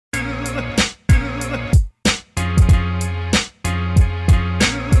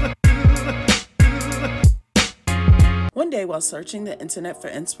One day while searching the internet for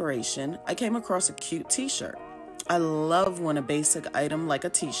inspiration, I came across a cute t-shirt. I love when a basic item like a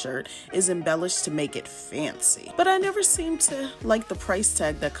t-shirt is embellished to make it fancy, but I never seem to like the price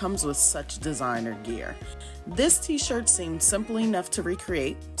tag that comes with such designer gear. This t-shirt seemed simple enough to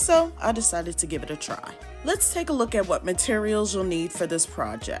recreate, so I decided to give it a try. Let's take a look at what materials you'll need for this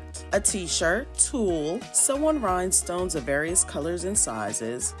project. A t-shirt, tulle, sew-on rhinestones of various colors and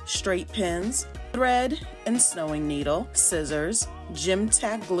sizes, straight pins, thread and sewing needle, scissors, gem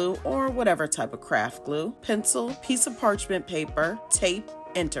tack glue or whatever type of craft glue, pencil, piece of parchment paper, tape,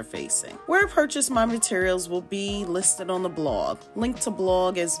 interfacing. Where I purchased my materials will be listed on the blog. Link to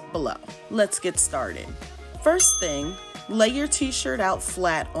blog is below. Let's get started. First thing, lay your t-shirt out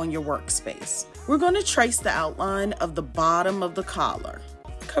flat on your workspace. We're going to trace the outline of the bottom of the collar.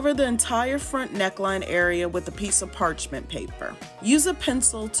 Cover the entire front neckline area with a piece of parchment paper. Use a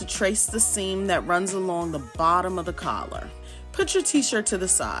pencil to trace the seam that runs along the bottom of the collar. Put your t-shirt to the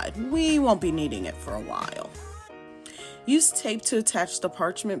side. We won't be needing it for a while. Use tape to attach the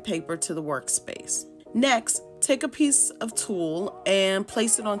parchment paper to the workspace. Next, take a piece of tulle and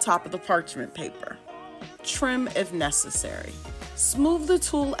place it on top of the parchment paper. Trim if necessary. Smooth the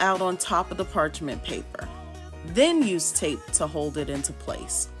tulle out on top of the parchment paper. Then use tape to hold it into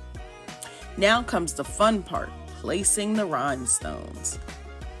place. Now comes the fun part, placing the rhinestones.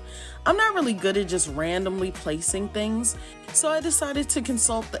 I'm not really good at just randomly placing things, so I decided to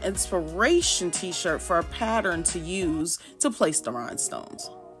consult the inspiration t-shirt for a pattern to use to place the rhinestones.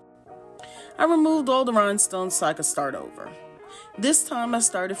 I removed all the rhinestones so I could start over. This time I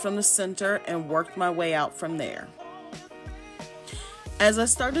started from the center and worked my way out from there. As I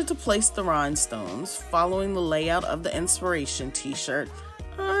started to place the rhinestones, following the layout of the inspiration t-shirt,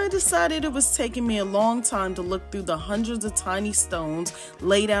 I decided it was taking me a long time to look through the hundreds of tiny stones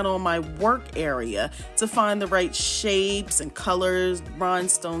laid out on my work area to find the right shapes and colors,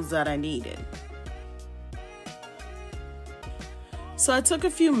 rhinestones that I needed. So I took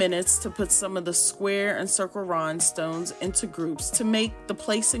a few minutes to put some of the square and circle rhinestones into groups to make the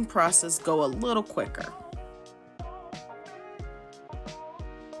placing process go a little quicker.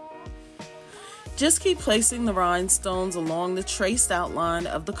 Just keep placing the rhinestones along the traced outline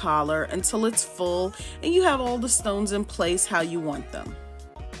of the collar until it's full and you have all the stones in place how you want them.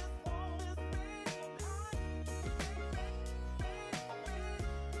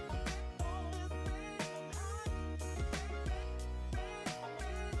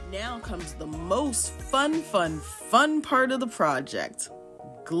 Now comes the most fun part of the project,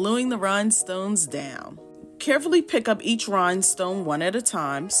 gluing the rhinestones down. Carefully pick up each rhinestone one at a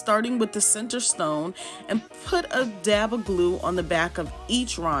time, starting with the center stone, and put a dab of glue on the back of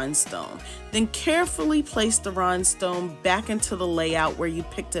each rhinestone. Then carefully place the rhinestone back into the layout where you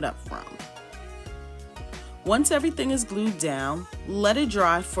picked it up from. Once everything is glued down, let it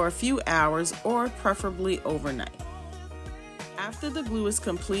dry for a few hours or preferably overnight. After the glue is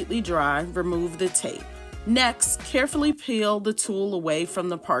completely dry, remove the tape. Next, carefully peel the tulle away from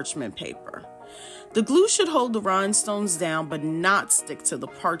the parchment paper. The glue should hold the rhinestones down but not stick to the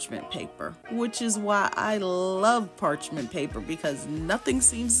parchment paper, which is why I love parchment paper because nothing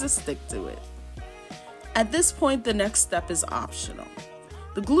seems to stick to it. At this point, the next step is optional.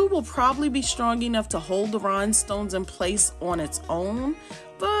 The glue will probably be strong enough to hold the rhinestones in place on its own,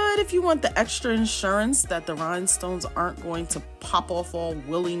 but if you want the extra insurance that the rhinestones aren't going to pop off all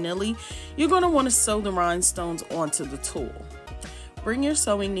willy-nilly, you're going to want to sew the rhinestones onto the tulle. Bring your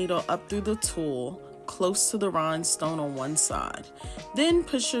sewing needle up through the tulle, close to the rhinestone on one side. Then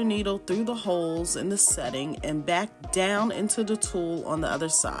push your needle through the holes in the setting and back down into the tulle on the other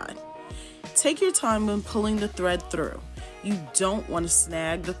side. Take your time when pulling the thread through. You don't want to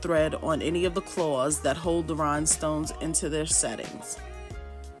snag the thread on any of the claws that hold the rhinestones into their settings.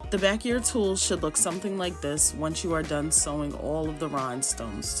 The back of your tulle should look something like this once you are done sewing all of the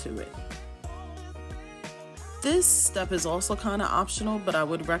rhinestones to it. This step is also kind of optional, but I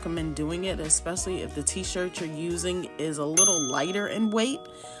would recommend doing it, especially if the t-shirt you're using is a little lighter in weight.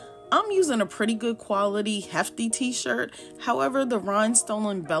 I'm using a pretty good quality, hefty t-shirt. However, the rhinestone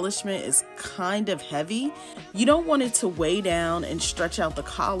embellishment is kind of heavy. You don't want it to weigh down and stretch out the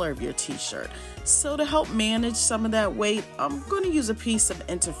collar of your t-shirt. So to help manage some of that weight, I'm going to use a piece of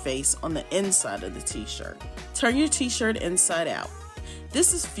interface on the inside of the t-shirt. Turn your t-shirt inside out.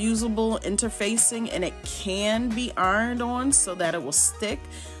 This is fusible interfacing and it can be ironed on so that it will stick,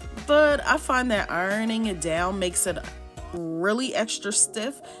 but I find that ironing it down makes it really extra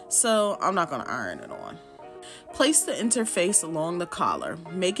stiff, so I'm not going to iron it on. Place the interface along the collar,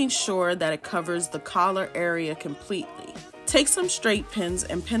 making sure that it covers the collar area completely. Take some straight pins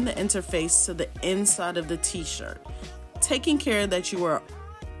and pin the interface to the inside of the t-shirt, taking care that you are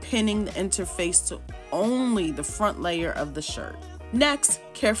pinning the interface to only the front layer of the shirt. Next,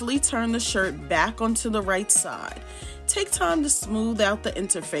 carefully turn the shirt back onto the right side. Take time to smooth out the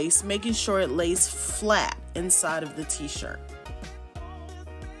interface, making sure it lays flat inside of the t-shirt.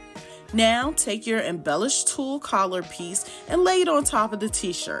 Now, take your embellished tulle collar piece and lay it on top of the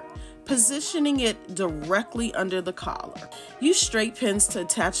t-shirt, positioning it directly under the collar. Use straight pins to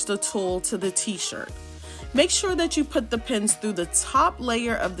attach the tulle to the t-shirt. Make sure that you put the pins through the top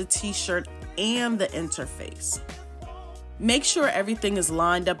layer of the t-shirt and the interface. Make sure everything is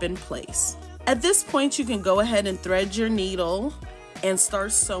lined up in place. At this point, you can go ahead and thread your needle and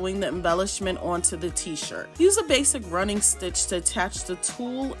start sewing the embellishment onto the t-shirt. Use a basic running stitch to attach the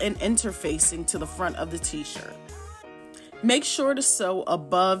tulle and interfacing to the front of the t-shirt. Make sure to sew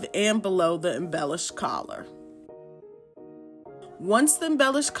above and below the embellished collar. Once the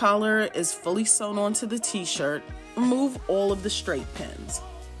embellished collar is fully sewn onto the t-shirt, remove all of the straight pins.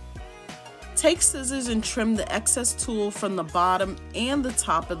 Take scissors and trim the excess tulle from the bottom and the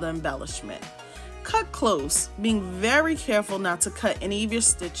top of the embellishment. Cut close, being very careful not to cut any of your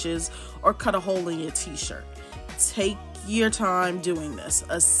stitches or cut a hole in your t-shirt. Take your time doing this,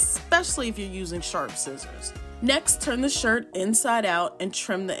 especially if you're using sharp scissors. Next, turn the shirt inside out and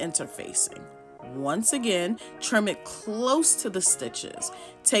trim the interfacing. Once again, trim it close to the stitches.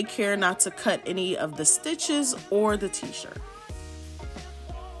 Take care not to cut any of the stitches or the t-shirt.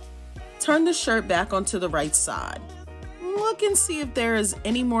 Turn the shirt back onto the right side. Look and see if there is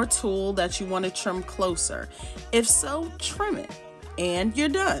any more tulle that you want to trim closer. If so, trim it, and you're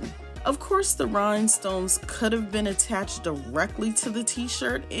done. Of course, the rhinestones could have been attached directly to the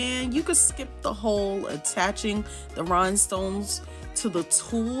t-shirt, and you could skip the whole attaching the rhinestones to the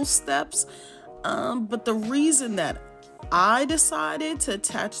tulle steps. But the reason that I decided to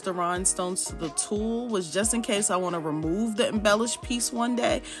attach the rhinestones to the tulle was just in case I want to remove the embellished piece one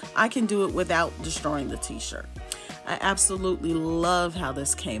day, I can do it without destroying the t-shirt. I absolutely love how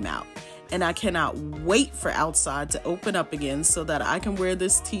this came out, and I cannot wait for outside to open up again so that I can wear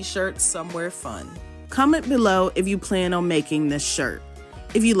this t-shirt somewhere fun. Comment below if you plan on making this shirt.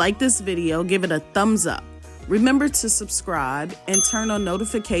 If you like this video, give it a thumbs up. Remember to subscribe and turn on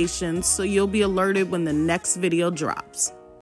notifications so you'll be alerted when the next video drops.